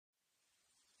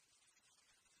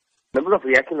Members of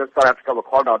Reaction in South Africa were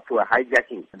called out to a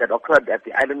hijacking that occurred at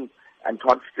the Island and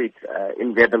Todd Street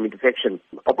in Verulam intersection.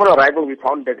 Upon arrival, we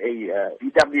found that a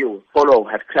VW Polo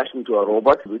had crashed into a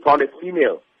robot. We found a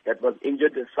female that was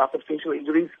injured, suffered facial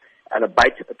injuries, and a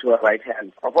bite to her right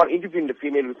hand. Upon interviewing the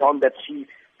female, we found that she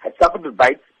had suffered a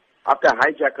bite after a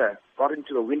hijacker got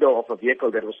into the window of a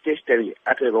vehicle that was stationary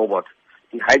at a robot.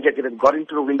 The hijacker then got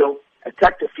into the window,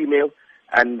 attacked the female,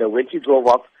 and when she drove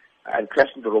off and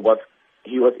crashed into the robot,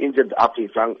 he was injured after he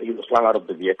was flung out of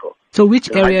the vehicle. So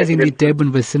which areas in the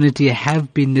Durban vicinity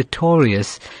have been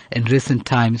notorious in recent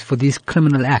times for these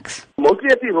criminal acts?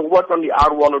 Mostly at the robots on the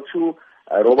R102,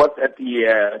 robots at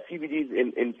the CBDs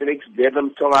in Phoenix,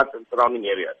 Verulam, Tongat, and surrounding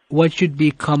areas. What should be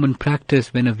common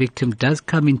practice when a victim does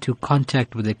come into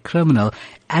contact with a criminal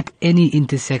at any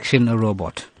intersection or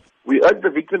robot? We urge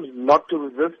the victims not to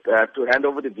resist, to hand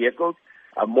over the vehicles.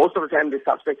 Most of the time, the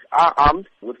suspects are armed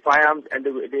with firearms and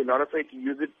they're not afraid to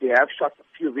use it. They have shot a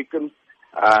few victims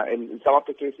in some of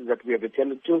the cases that we have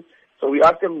attended to. So we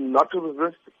ask them not to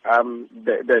resist.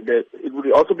 It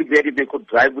would also be great if they could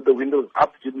drive with the windows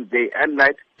up during the day and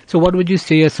night. So what would you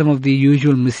say are some of the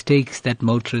usual mistakes that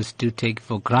motorists do take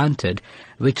for granted,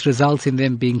 which results in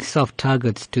them being soft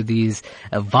targets to these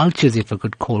vultures, if I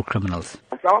could call criminals?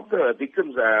 Some of the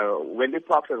victims, when they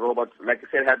park the robots, like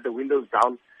I said, have the windows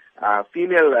down.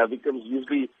 Female victims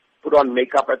usually put on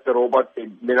makeup at the robot.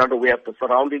 They're not aware of the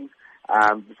surroundings.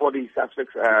 Before the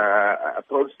suspects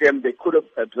approached them, they could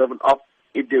have driven off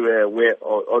if they were aware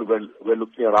or were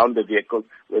looking around the vehicle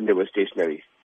when they were stationary.